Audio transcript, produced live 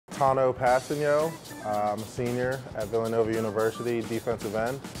Tanoh Kpassagnon. I'm a senior at Villanova University, defensive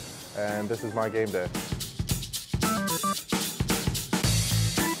end, and this is my game day.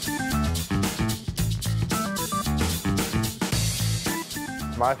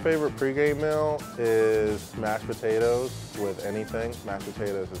 My favorite pregame meal is mashed potatoes with anything. Mashed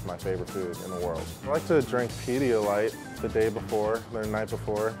potatoes is my favorite food in the world. I like to drink Pedialyte the day before, the night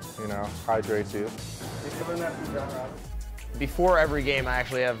before, hydrates you. You learn that from John Roberts? Before every game, I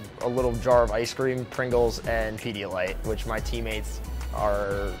actually have a little jar of ice cream, Pringles, and Pedialyte, which my teammates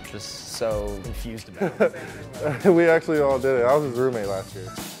are just so confused about. We actually all did it. I was his roommate last year.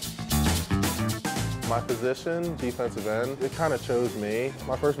 My position, defensive end, it kind of chose me.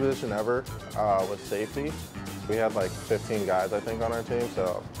 My first position ever was safety. We had like 15 guys, I think, on our team,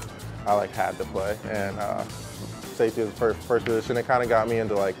 so I had to play. And safety was the first position. It kind of got me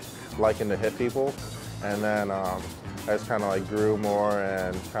into liking to hit people. And then I just kind of grew more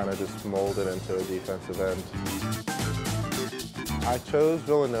and kind of just molded into a defensive end. I chose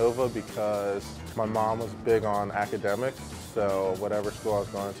Villanova because my mom was big on academics, so whatever school I was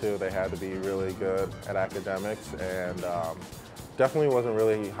going to, they had to be really good at academics, and definitely wasn't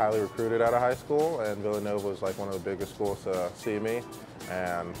really highly recruited out of high school, and Villanova was one of the biggest schools to see me.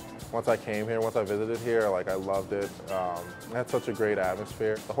 And once I came here, once I visited here, I loved it. It had such a great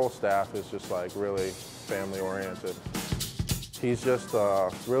atmosphere. The whole staff is just really family-oriented. He's just a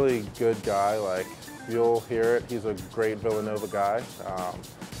really good guy. You'll hear it, he's a great Villanova guy.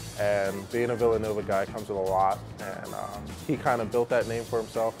 And being a Villanova guy comes with a lot, and he kind of built that name for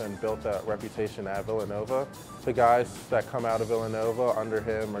himself and built that reputation at Villanova. The guys that come out of Villanova under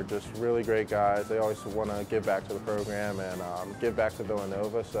him are just really great guys. They always want to give back to the program and give back to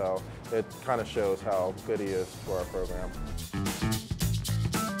Villanova, so it kind of shows how good he is for our program.